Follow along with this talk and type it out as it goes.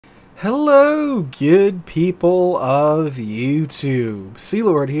Hello, good people of YouTube.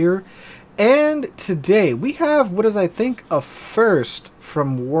 Sealord here, and today we have what is, I think, a first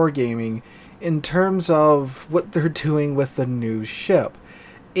from Wargaming in terms of what they're doing with the new ship.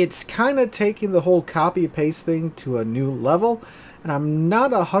 It's kind of taking the whole copy-paste thing to a new level, and I'm not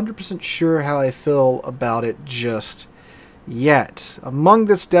 100% sure how I feel about it just yet. Among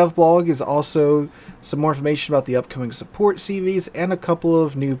this devblog is also some more information about the upcoming support CVs and a couple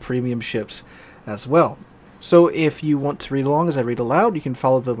of new premium ships as well. So if you want to read along as I read aloud, you can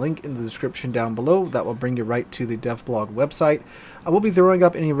follow the link in the description down below. That will bring you right to the devblog website. I will be throwing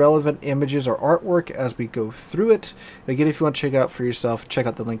up any relevant images or artwork as we go through it. And again, if you want to check it out for yourself, check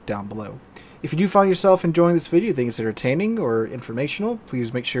out the link down below. If you do find yourself enjoying this video, think it's entertaining or informational,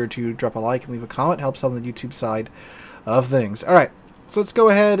 please make sure to drop a like and leave a comment. It helps on the YouTube side of things. Alright, so let's go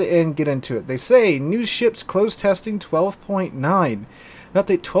ahead and get into it. They say new ships close testing 12.9. In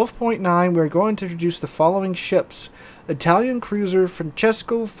update 12.9, we're going to introduce the following ships: Italian cruiser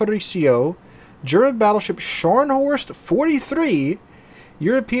Francesco Ferruccio, German battleship Scharnhorst 43,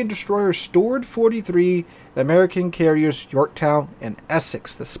 European destroyer Stored 43, and American carriers Yorktown and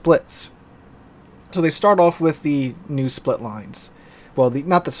Essex, the splits. So they start off with the new split lines. Well,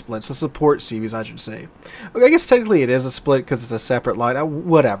 not the splits, the support CVs, I should say. Okay, I guess technically it is a split because it's a separate line.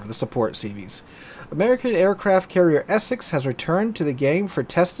 Whatever, the support CVs. American aircraft carrier Essex has returned to the game for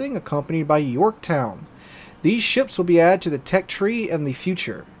testing, accompanied by Yorktown. These ships will be added to the tech tree in the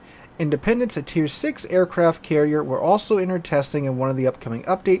future. Independence, a Tier 6 aircraft carrier, will also enter testing in one of the upcoming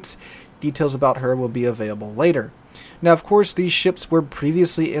updates. Details about her will be available later. Now, of course, these ships were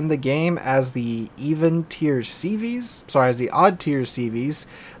previously in the game as the even tier CVs, as the odd tier CVs.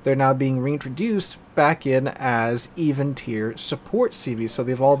 They're now being reintroduced back in as even tier support CVs, so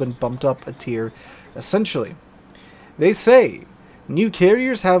they've all been bumped up a tier, essentially. They say new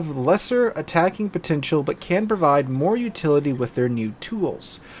carriers have lesser attacking potential but can provide more utility with their new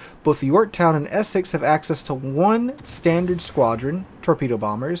tools. Both Yorktown and Essex have access to one standard squadron, torpedo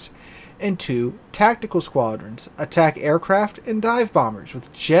bombers, and two tactical squadrons, attack aircraft and dive bombers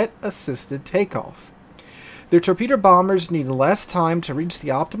with jet-assisted takeoff. Their torpedo bombers need less time to reach the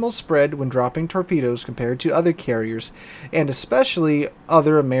optimal spread when dropping torpedoes compared to other carriers, and especially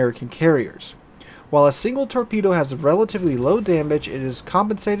other American carriers. While a single torpedo has relatively low damage, it is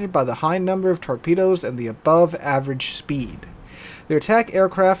compensated by the high number of torpedoes and the above-average speed. Their attack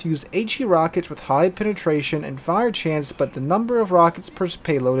aircraft use HE rockets with high penetration and fire chance, but the number of rockets per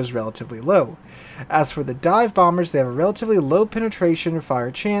payload is relatively low. As for the dive bombers, they have a relatively low penetration and fire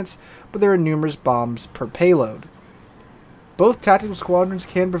chance, but there are numerous bombs per payload. Both tactical squadrons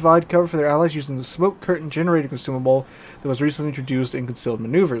can provide cover for their allies using the smoke curtain generator consumable that was recently introduced in concealed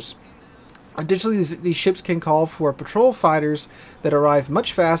maneuvers. Additionally, these ships can call for patrol fighters that arrive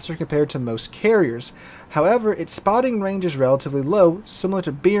much faster compared to most carriers. However, its spotting range is relatively low, similar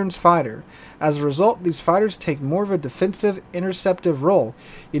to Byrne's fighter. As a result, these fighters take more of a defensive, interceptive role.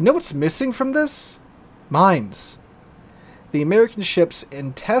 You know what's missing from this? Mines. The American ships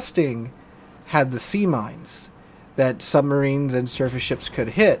in testing had the sea mines that submarines and surface ships could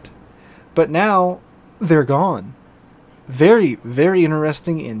hit, but now they're gone. Very, very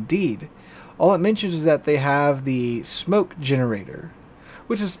interesting indeed. All it mentions is that they have the smoke generator,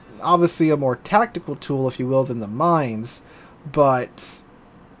 which is obviously a more tactical tool, if you will, than the mines, but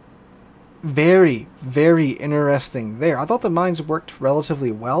very, very interesting there. I thought the mines worked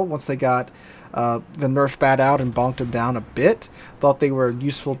relatively well once they got the nerf bat out and bonked them down a bit. Thought they were a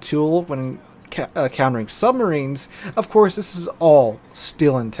useful tool when countering submarines. Of course, this is all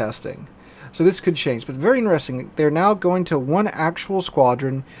still in testing, so this could change, but very interesting. They're now going to one actual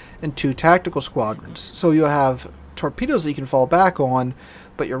squadron and two tactical squadrons. So you'll have torpedoes that you can fall back on,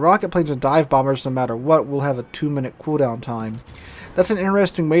 but your rocket planes and dive bombers, no matter what, will have a 2-minute cooldown time. That's an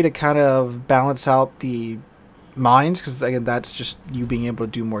interesting way to kind of balance out the mines, because again, that's just you being able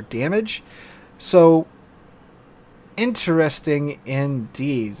to do more damage. So interesting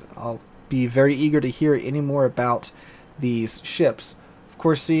indeed. I'll be very eager to hear any more about these ships. Of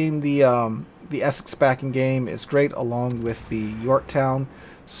course, seeing the Essex back in game is great, along with the Yorktown.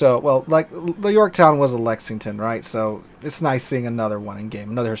 So, well, like the Yorktown was a Lexington, right? So it's nice seeing another one in game,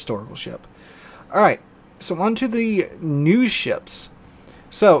 another historical ship. All right, so on to the new ships.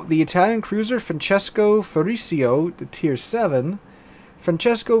 So the Italian cruiser Francesco Ferruccio, the Tier 7.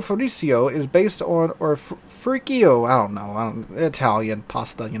 Francesco Ferruccio is based on, or Ferruccio, I don't know, Italian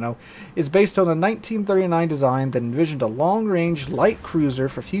pasta, you know, is based on a 1939 design that envisioned a long-range light cruiser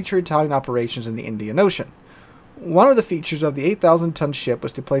for future Italian operations in the Indian Ocean. One of the features of the 8,000-ton ship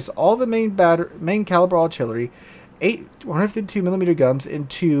was to place all the main caliber artillery 8 152mm guns and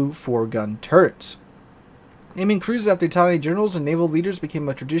 2 4-gun turrets. Naming cruises after Italian generals and naval leaders became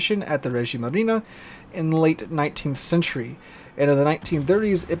a tradition at the Regia Marina in the late 19th century, and in the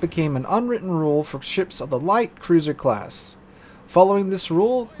 1930s it became an unwritten rule for ships of the light cruiser class. Following this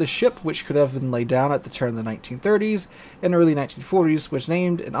rule, the ship, which could have been laid down at the turn of the 1930s and early 1940s, was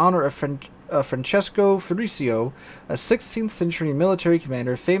named in honor of Francesco Ferruccio, a 16th century military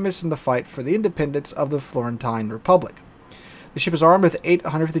commander famous in the fight for the independence of the Florentine Republic. The ship is armed with 8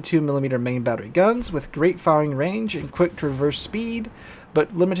 152mm main battery guns with great firing range and quick traverse speed,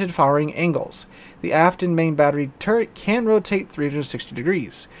 but limited firing angles. The aft and main battery turret can rotate 360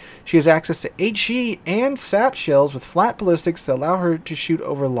 degrees. She has access to HE and SAP shells with flat ballistics that allow her to shoot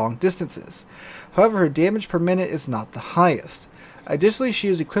over long distances. However, her damage per minute is not the highest. Additionally, she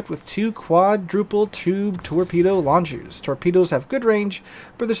is equipped with 2 quadruple tube torpedo launchers. Torpedoes have good range,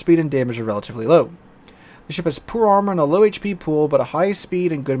 but their speed and damage are relatively low. The ship has poor armor and a low HP pool, but a high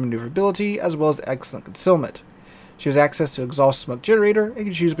speed and good maneuverability, as well as excellent concealment. She has access to exhaust smoke generator and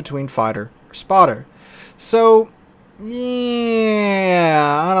can choose between fighter or spotter. So,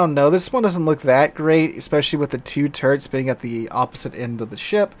 yeah, I don't know. This one doesn't look that great, especially with the 2 turrets being at the opposite end of the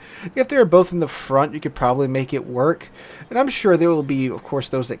ship. If they were both in the front, you could probably make it work. And I'm sure there will be, of course,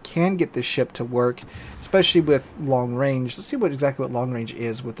 those that can get this ship to work, especially with long range. Let's see exactly what long range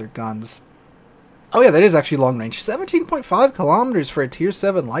is with their guns. Oh yeah, that is actually long range. 17.5 kilometers for a Tier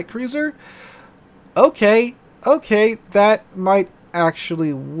 7 light cruiser? Okay, that might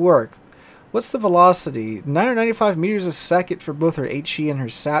actually work. What's the velocity? 995 meters a second for both her HE and her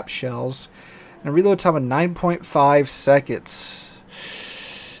SAP shells. And a reload time of 9.5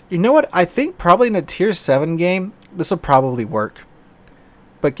 seconds. You know what? I think probably in a Tier 7 game, this will probably work.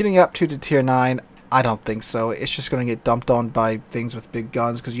 But getting up to Tier 9, I don't think so. It's just going to get dumped on by things with big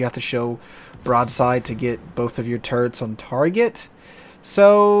guns because you have to show broadside to get both of your turrets on target.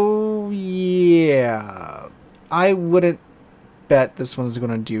 So, yeah. I wouldn't bet this one's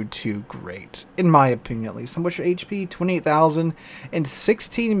going to do too great, in my opinion at least. How much your HP? 28,000 and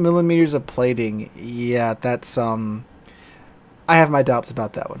 16 millimeters of plating. Yeah, that's, I have my doubts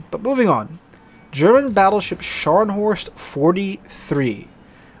about that one. But moving on. German battleship Scharnhorst 43,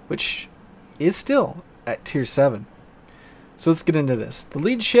 which is still at Tier 7. So let's get into this. The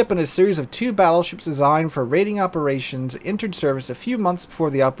lead ship in a series of 2 battleships designed for raiding operations entered service a few months before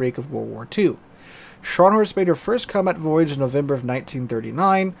the outbreak of World War II. Scharnhorst made her first combat voyage in November of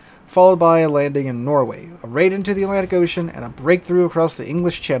 1939, followed by a landing in Norway, a raid into the Atlantic Ocean, and a breakthrough across the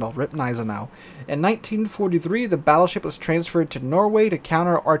English Channel, Rip Gneisenau. In 1943, the battleship was transferred to Norway to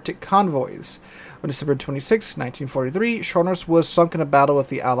counter Arctic convoys. On December 26, 1943, Scharnhorst was sunk in a battle with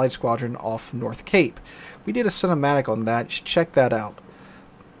the Allied squadron off North Cape. We did a cinematic on that. You should check that out.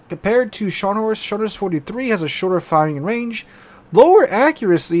 Compared to Scharnhorst, Scharnhorst 43 has a shorter firing range, lower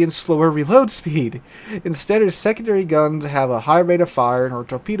accuracy, and slower reload speed. Instead, her secondary guns have a high rate of fire, and her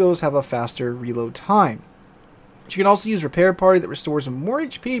torpedoes have a faster reload time. She can also use Repair Party that restores more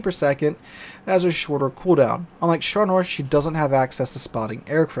HP per second and has a shorter cooldown. Unlike Scharnhorst, she doesn't have access to spotting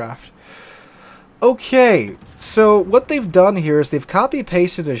aircraft. Okay, so what they've done here is they've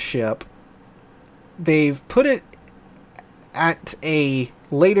copy-pasted a ship. They've put it at a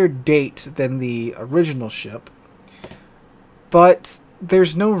later date than the original ship. But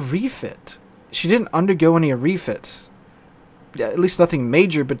there's no refit. She didn't undergo any refits. At least nothing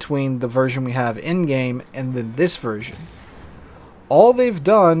major between the version we have in-game and then this version. All they've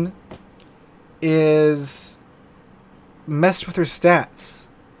done is messed with her stats.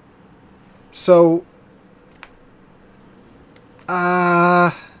 So,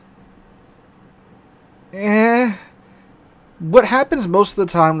 what happens most of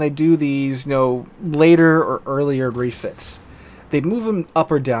the time they do these, later or earlier refits? They move them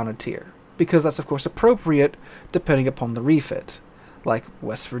up or down a tier, because that's of course appropriate depending upon the refit. Like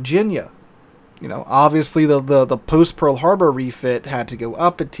West Virginia. Obviously the post-Pearl Harbor refit had to go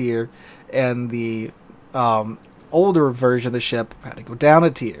up a tier, and the older version of the ship had to go down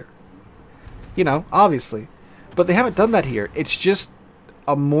a tier. Obviously. But they haven't done that here. It's just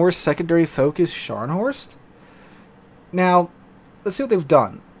a more secondary focused Scharnhorst. Now, let's see what they've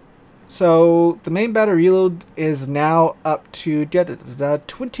done. So, the main battery reload is now up to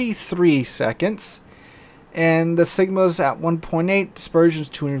 23 seconds. And the Sigma's at 1.8. Dispersion's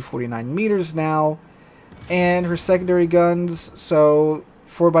 249 meters now. And her secondary guns, so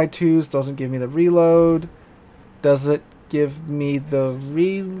 4x2s doesn't give me the reload. Does it give me the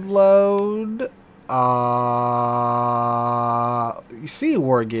reload? You see,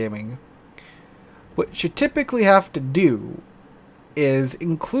 Wargaming. What you typically have to do is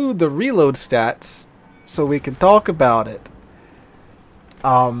include the reload stats so we can talk about it.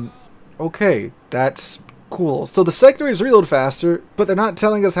 Okay, that's cool. So the secondaries reload faster, but they're not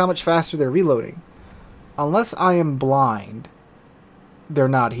telling us how much faster they're reloading. Unless I am blind, they're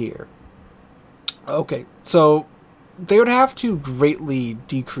not here. Okay, so they would have to greatly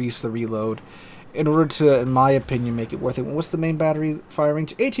decrease the reload in order to, in my opinion, make it worth it. What's the main battery fire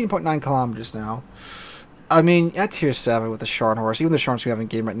range? 18.9 kilometers now. I mean, at tier 7 with the Scharnhorst, even the Scharnhorst we have in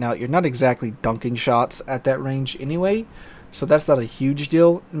game right now, you're not exactly dunking shots at that range anyway. So that's not a huge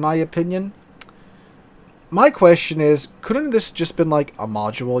deal, in my opinion. My question is, couldn't this just been like a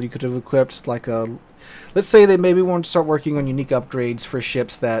module you could have equipped? Like a, let's say they maybe want to start working on unique upgrades for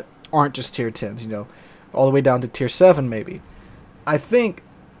ships that aren't just tier 10s, you know, all the way down to tier 7 maybe. I think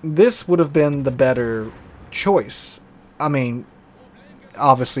this would have been the better choice. I mean,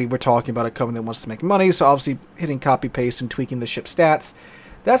 obviously we're talking about a company that wants to make money, so obviously hitting copy paste and tweaking the ship stats,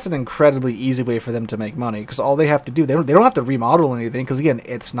 that's an incredibly easy way for them to make money, because all they have to do, they don't have to remodel anything, because again,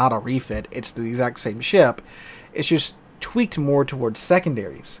 it's not a refit, it's the exact same ship, it's just tweaked more towards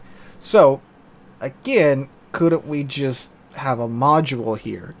secondaries. So again, couldn't we just have a module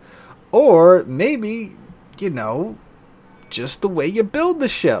here? Or maybe, you know, just the way you build the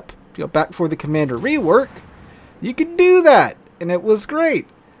ship, you know, back for the commander rework, you could do that, and it was great.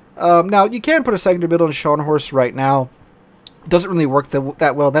 Now you can put a secondary build on Scharnhorst right now. Doesn't really work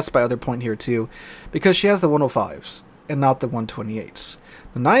that well. That's my other point here too, because she has the 105s and not the 128s.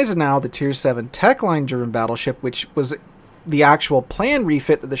 The Gneisenau, the tier 7 tech line driven battleship, which was the actual planned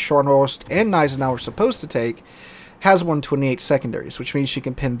refit that the Scharnhorst and Gneisenau were supposed to take, has 128 secondaries, which means she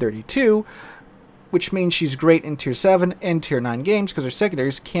can pin 32, which means she's great in tier 7 and tier 9 games because her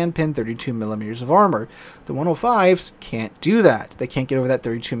secondaries can pin 32mm of armor. The 105s can't do that. They can't get over that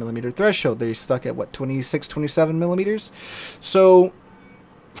 32mm threshold. They're stuck at, what, 26, 27mm? So,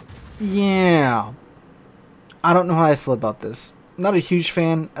 yeah. I don't know how I feel about this. Not a huge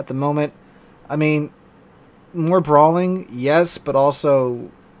fan at the moment. I mean, more brawling, yes, but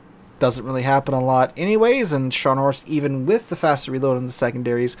also doesn't really happen a lot anyways, and Scharnhorst, even with the faster reload in the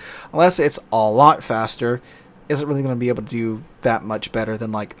secondaries, unless it's a lot faster, isn't really going to be able to do that much better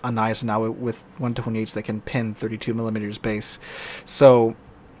than like a Gneisenau with 128s that can pin 32mm base. So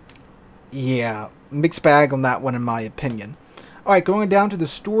yeah, mixed bag on that one in my opinion. Alright, going down to the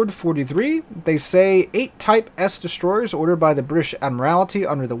Stored 43, they say 8 Type S destroyers ordered by the British Admiralty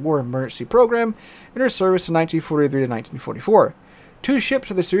under the War Emergency Program entered service in 1943 to 1944. 2 ships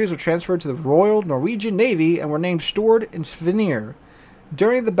of the series were transferred to the Royal Norwegian Navy and were named Stored and Svenir.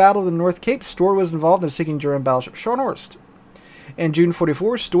 During the Battle of the North Cape, Stored was involved in sinking German battleship Scharnhorst. In June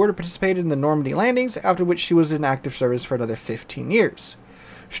 44, Stored participated in the Normandy landings, after which she was in active service for another 15 years.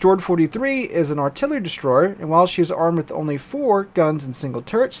 Stored 43 is an artillery destroyer, and while she is armed with only 4 guns and single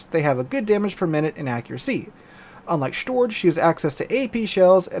turrets, they have a good damage per minute and accuracy. Unlike Stored, she has access to AP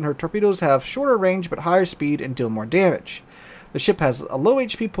shells, and her torpedoes have shorter range but higher speed and deal more damage. The ship has a low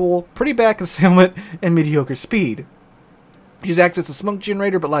HP pool, pretty bad concealment, and mediocre speed. She has access to smoke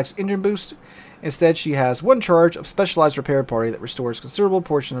generator but lacks engine boost. Instead, she has 1 charge of specialized repair party that restores considerable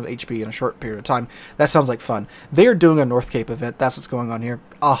portion of HP in a short period of time. That sounds like fun. They are doing a North Cape event. That's what's going on here.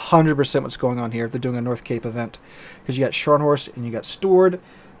 100% what's going on here. They're doing a North Cape event. Because you got Scharnhorst and you got Stored.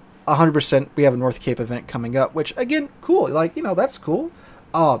 100% we have a North Cape event coming up, which, again, cool. Like, you know, that's cool.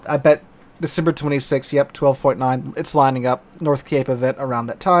 Oh, I bet December 26th, yep, 12.9. It's lining up. North Cape event around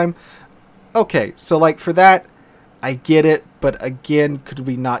that time. Okay, so, like, for that, I get it, but again, could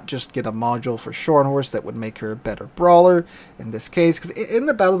we not just get a module for Scharnhorst that would make her a better brawler in this case? Because in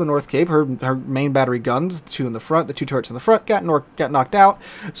the Battle of the North Cape, her main battery guns, the 2 in the front, the 2 turrets in the front, got knocked out,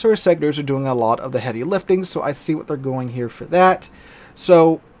 so her secondaries are doing a lot of the heavy lifting, so I see what they're going here for that.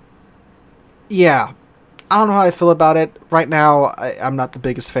 So, yeah, I don't know how I feel about it. Right now, I'm not the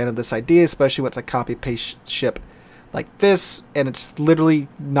biggest fan of this idea, especially when it's a copy-paste ship like this, and it's literally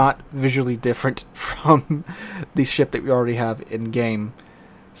not visually different from the ship that we already have in-game.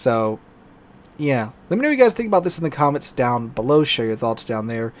 So, yeah. Let me know what you guys think about this in the comments down below. Share your thoughts down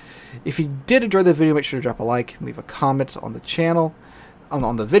there. If you did enjoy the video, make sure to drop a like and leave a comment on the channel,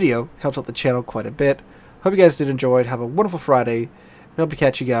 on the video. Helps out the channel quite a bit. Hope you guys did enjoy it. Have a wonderful Friday. I hope to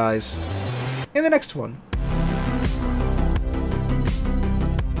catch you guys in the next one.